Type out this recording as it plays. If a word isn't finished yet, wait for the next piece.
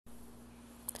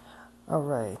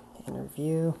Alright,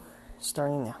 interview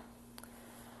starting now.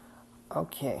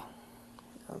 Okay,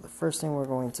 the first thing we're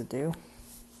going to do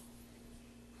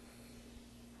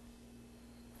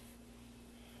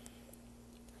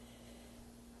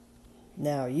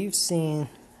now, you've seen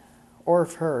or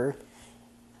have heard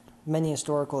many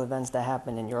historical events that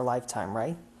happened in your lifetime,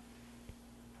 right?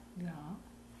 Yeah,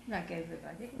 like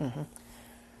everybody. Mm-hmm.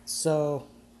 So,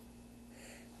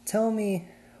 tell me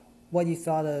what you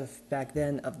thought of back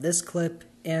then of this clip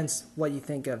and what you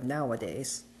think of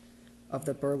nowadays of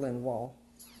the Berlin Wall.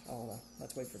 Hold on,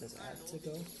 let's wait for this ad to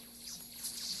go.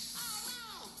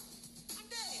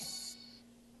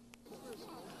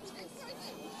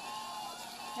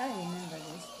 I remember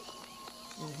this.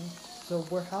 So,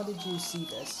 how did you see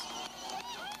this?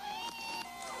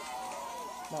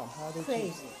 Mom, how did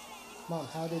Crazy. Mom,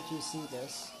 how did you see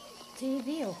this?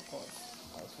 TV, of course.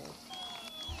 Okay.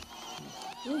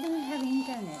 We don't have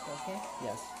internet, okay?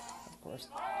 Yes, of course.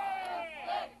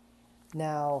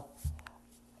 Now,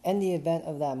 in the event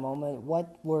of that moment,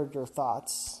 what were your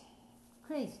thoughts?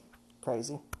 Crazy.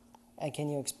 Crazy. And can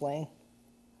you explain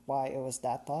why it was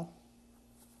that thought?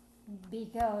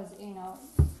 Because,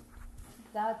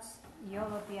 that's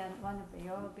one of the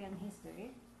European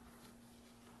history.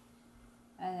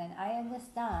 And then I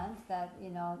understand that,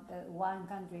 the one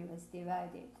country was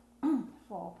divided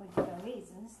for political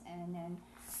reasons, and then,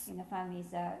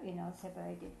 families are,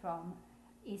 separated from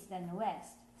East and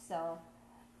West. So,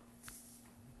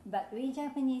 but we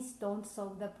Japanese don't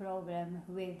solve the problem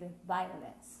with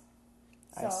violence.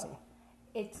 So I see.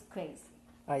 it's crazy.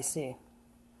 I see.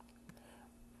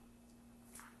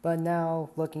 But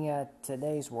now, looking at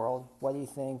today's world, what do you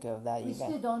think of that We event?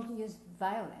 still don't use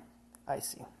violence. I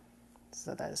see.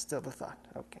 So that is still the thought.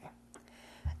 Okay.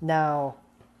 Now,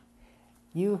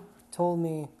 you told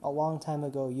me a long time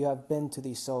ago you have been to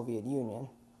the Soviet Union.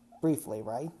 Briefly,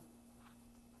 right?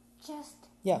 Just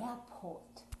Yeah.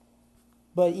 airport.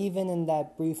 But even in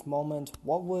that brief moment,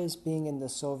 what was being in the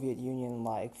Soviet Union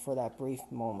like for that brief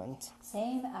moment?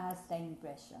 Same as the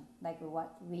impression, like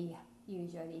what we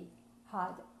usually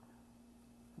had.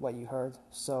 What you heard?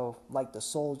 So, like the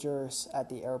soldiers at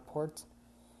the airport?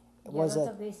 Lots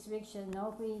of restriction,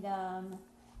 no freedom,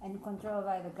 and control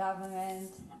by the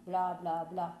government, blah, blah,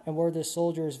 blah. And were the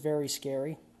soldiers very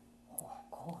scary? Oh,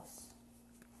 of course.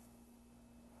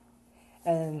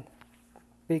 And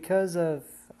because of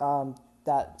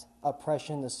that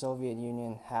oppression the Soviet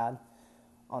Union had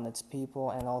on its people,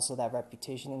 and also that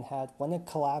reputation it had, when it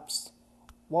collapsed,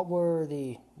 what was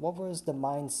the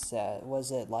mindset?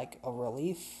 Was it like a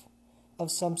relief of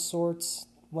some sorts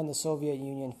when the Soviet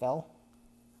Union fell?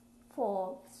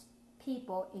 For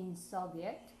people in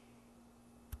Soviet,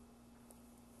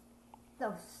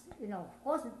 those, of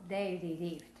course they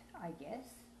relieved, I guess,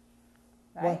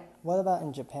 right? What about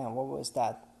in Japan? What was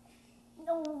that?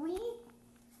 No, we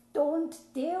don't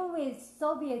deal with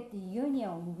Soviet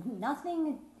Union.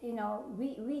 Nothing,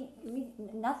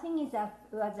 nothing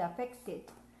was affected.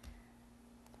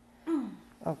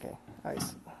 Okay, I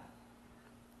see.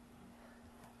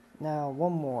 Now,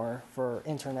 one more for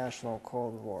international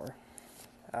Cold War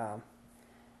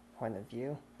point of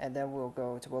view, and then we'll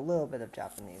go to a little bit of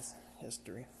Japanese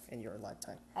history in your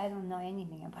lifetime. I don't know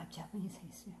anything about Japanese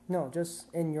history. No,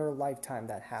 just in your lifetime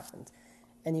that happened.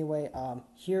 Anyway,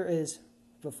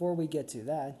 before we get to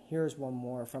that, here's one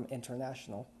more from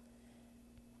international.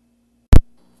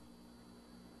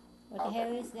 What the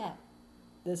hell is that?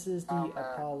 This is the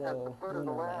Apollo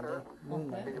lunar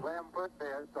landing. The land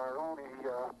footbeds are only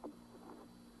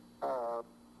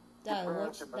I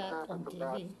watched that on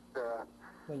TV.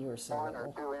 When you were saying 1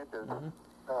 or 2 inches.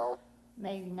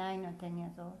 Maybe 9 or 10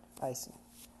 years old. I see.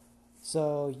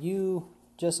 So you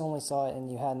just only saw it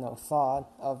and you had no thought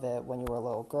of it when you were a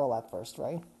little girl at first,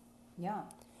 right? Yeah.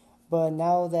 But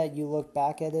now that you look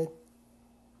back at it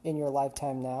in your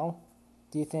lifetime now,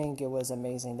 do you think it was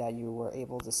amazing that you were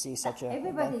able to see such a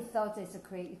Everybody event? thought it's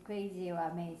crazy or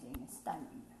amazing,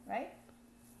 stunning, right?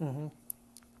 Mm-hmm.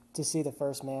 To see the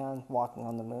first man walking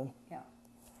on the moon? Yeah.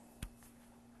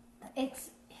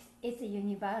 It's a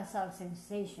universal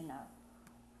sensational.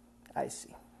 I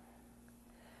see.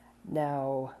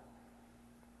 Now,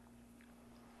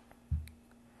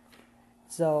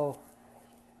 so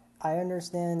I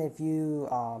understand if you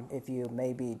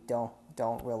maybe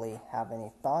don't really have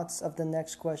any thoughts of the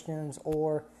next questions,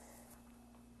 or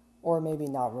maybe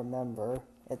not remember.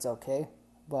 It's okay,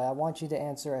 but I want you to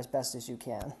answer as best as you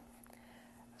can.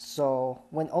 So,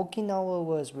 when Okinawa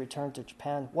was returned to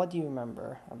Japan, what do you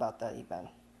remember about that event?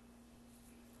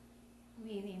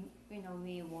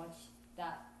 We watched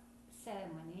that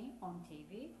ceremony on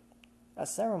TV. A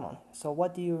ceremony. So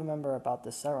what do you remember about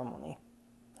the ceremony?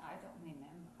 I don't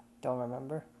remember. Don't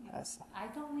remember? Yeah. I see. I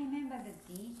don't remember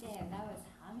the detail. That was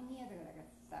how many years ago?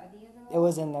 Like 30 years ago? It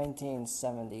was in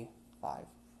 1975.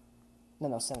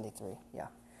 No, 73. Yeah.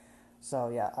 So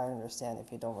yeah, I understand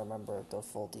if you don't remember the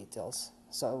full details.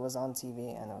 So it was on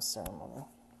TV and it was ceremony.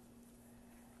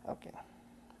 Okay.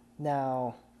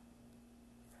 Now,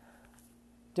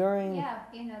 during Yeah,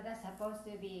 that's supposed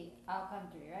to be our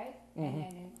country, right? Mhm.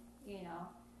 And then,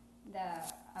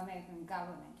 the American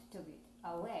government took it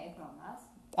away from us.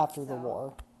 after the So,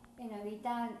 war.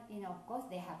 Return, of course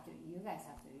you guys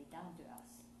have to return to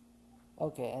us.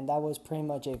 Okay, and that was pretty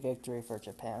much a victory for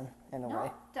Japan in a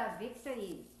way. Not a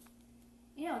victory.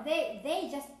 They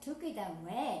just took it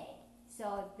away.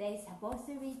 So they supposed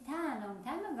to return long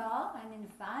time ago, and then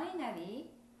finally,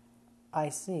 I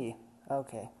see.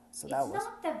 Okay, so it's that was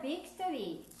not the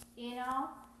victory.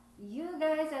 You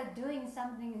guys are doing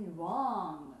something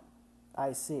wrong.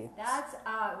 I see. That's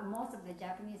most of the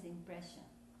Japanese impression.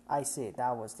 I see.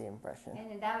 That was the impression.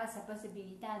 And that was supposed to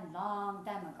be returned long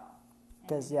time ago.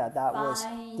 Because that was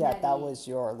Finally,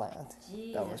 your land.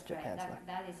 Jesus that was Christ, Japan's land.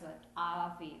 that is what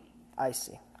our feeling. I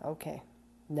see. Okay.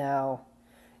 Now,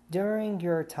 during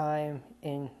your time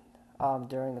in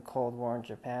during the Cold War in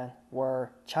Japan,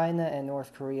 were China and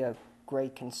North Korea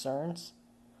great concerns?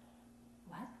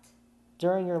 What?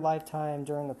 During your lifetime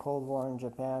during the Cold War in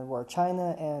Japan, were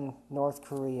China and North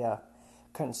Korea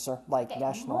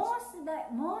national?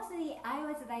 Mostly I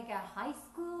was like a high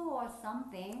school or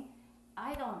something.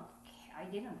 I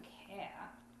didn't care.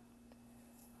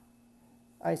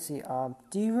 I see.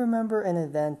 Do you remember an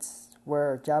event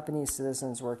where Japanese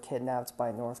citizens were kidnapped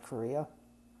by North Korea?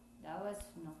 That was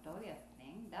notorious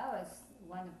thing. That was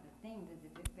one of the things that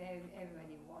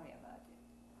everybody worried about it.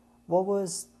 What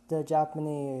was the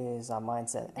Japanese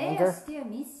mindset? They Anger? are still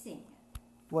missing.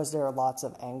 Was there lots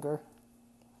of anger?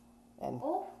 And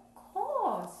Of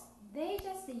course, they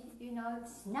just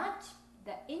snatch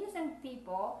the innocent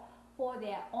people for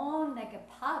their own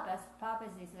purpose.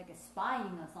 Purpose is like a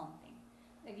spying or something.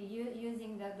 Like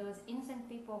using those innocent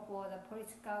people for the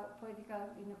political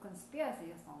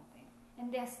conspiracy or something.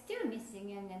 And they're still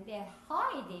missing, and then they're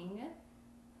hiding.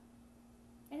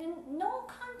 And then no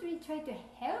country tried to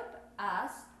help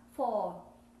us for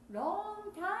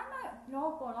long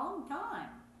time.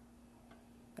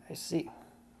 I see.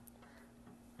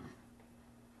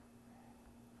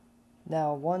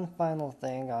 Now, one final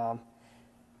thing.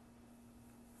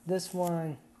 This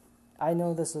one, I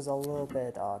know this is a little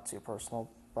bit too personal,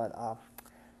 but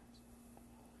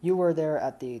you were there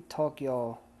at the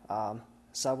Tokyo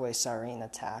subway siren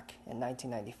attack in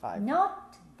 1995.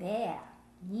 Not there,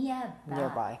 nearby.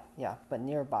 Nearby, yeah, but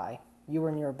nearby. You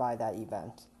were nearby that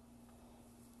event.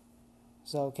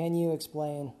 So can you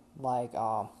explain,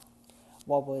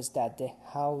 what was that day,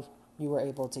 how you were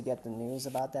able to get the news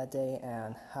about that day,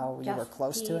 and how you were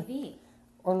close to it?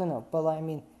 Or no, but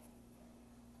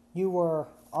you were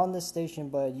on the station,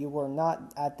 but you were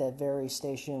not at that very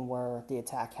station where the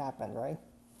attack happened, right?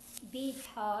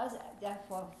 Because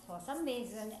for some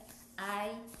reason I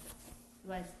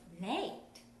was late.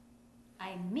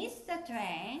 I missed the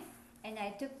train and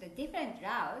I took the different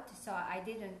route, so I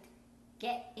didn't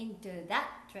get into that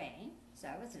train. So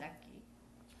I was lucky.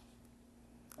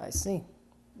 I see.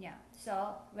 Yeah.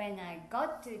 So when I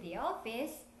got to the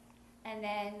office and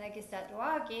then start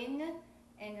working,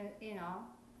 and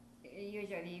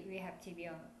usually we have TV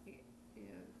on.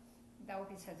 The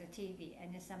office has a TV,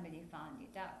 and then somebody found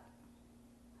it out.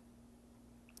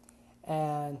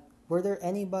 And were there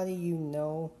anybody you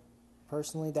know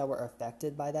personally that were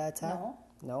affected by that attack?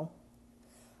 No?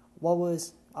 What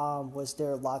was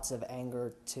there lots of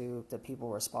anger to the people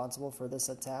responsible for this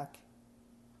attack?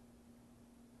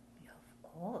 Of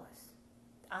course.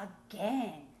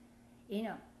 Again,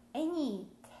 any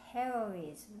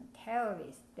terrorists,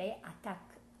 they attack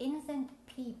innocent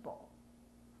people.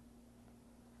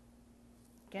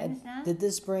 Do you understand? Did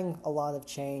this bring a lot of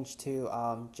change to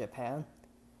Japan?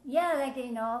 Yeah,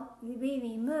 we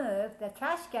removed the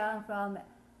trash can from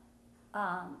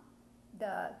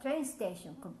the train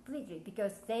station completely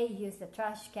because they use the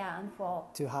trash can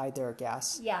to hide their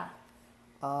gas? Yeah.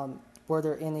 Were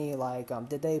there any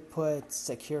did they put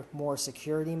more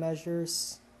security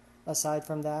measures aside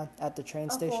from that at the train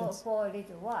stations? For a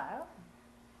little while.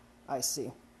 I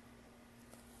see.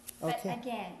 Okay. But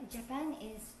again, Japan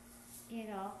is,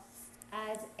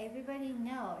 as everybody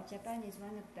knows, Japan is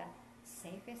one of the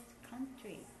safest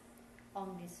country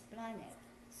on this planet.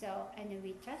 So, and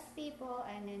we trust people,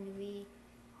 and then we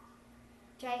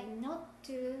try not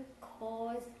to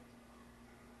cause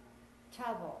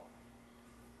trouble,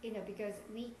 because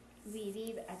we we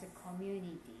live as a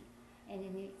community, and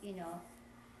then, you know,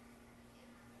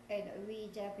 and we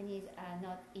Japanese are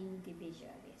not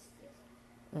individualistic.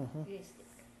 Mm-hmm.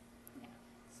 Yeah.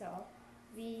 So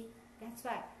that's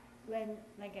why when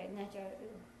like a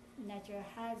natural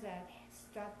hazard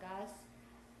struck us,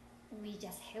 we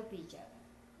just help each other.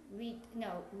 We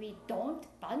don't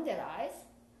vandalize,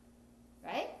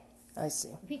 right? I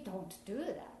see. We don't do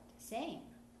that. Same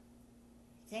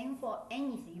for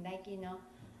anything, like, you know,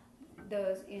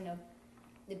 those, you know,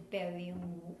 the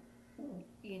Berlin,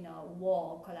 you know,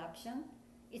 wall collapse.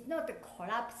 It's not the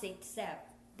collapse itself.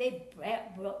 They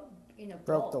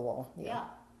Broke the wall. Yeah.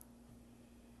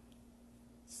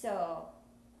 So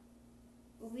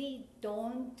we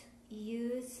don't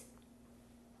use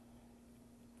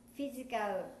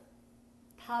physical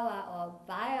power or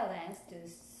violence to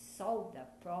solve the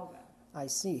problem. I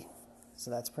see. So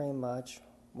that's pretty much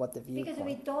what the viewpoint. Because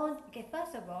we don't. Okay,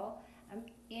 first of all,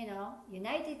 you know,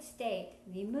 United States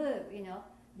remove, you know,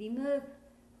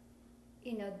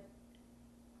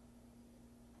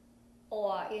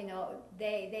 or, you know,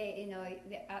 they you know,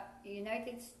 the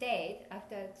United States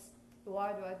after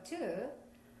World War II,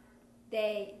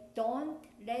 they don't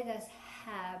let us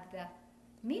have the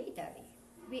military.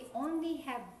 We only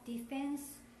have defense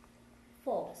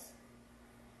force,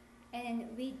 and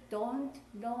we don't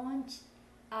launch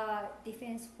our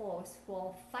defense force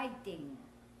for fighting.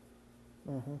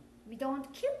 Mm-hmm. We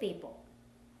don't kill people.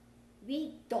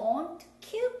 We don't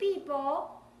kill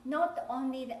people, not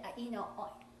only the, you know,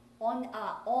 on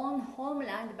our own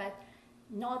homeland, but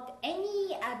not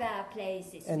any other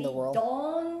places. In the world. We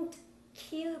don't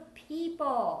kill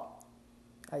people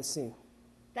I see.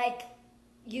 like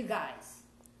you guys.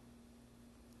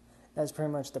 That's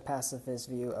pretty much the pacifist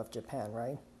view of Japan,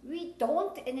 right? We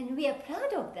don't, and then we are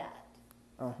proud of that.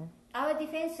 Uh-huh. Our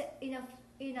defense, you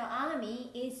know,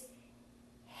 army is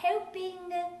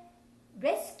helping,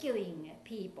 rescuing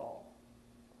people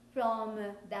from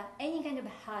any kind of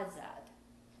hazard.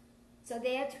 So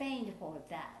they are trained for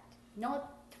that,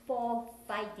 not for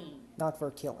fighting. Not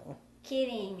for killing.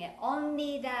 Killing.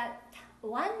 Only that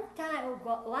one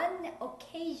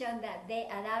occasion that they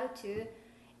allow to,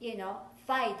 you know,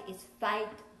 fight is fight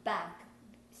back.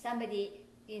 Somebody,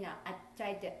 you know,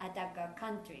 tried to attack a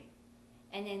country,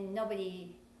 and then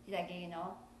nobody, like, you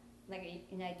know, like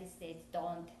United States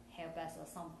don't help us or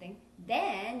something.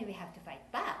 Then we have to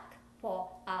fight back for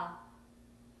our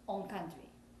own country.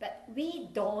 But we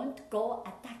don't go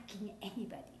attacking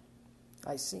anybody.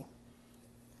 I see.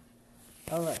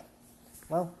 All right.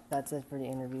 Well, that's it for the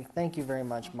interview. Thank you very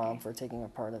much, Mom, for taking a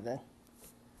part of it.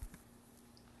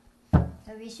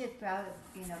 So we should proud of,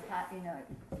 you know,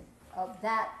 of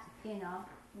that, you know,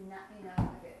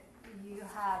 you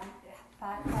have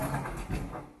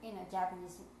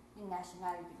Japanese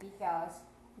nationality, because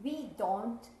we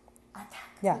don't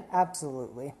attack Yeah, people.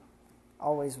 absolutely.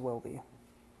 Always will be.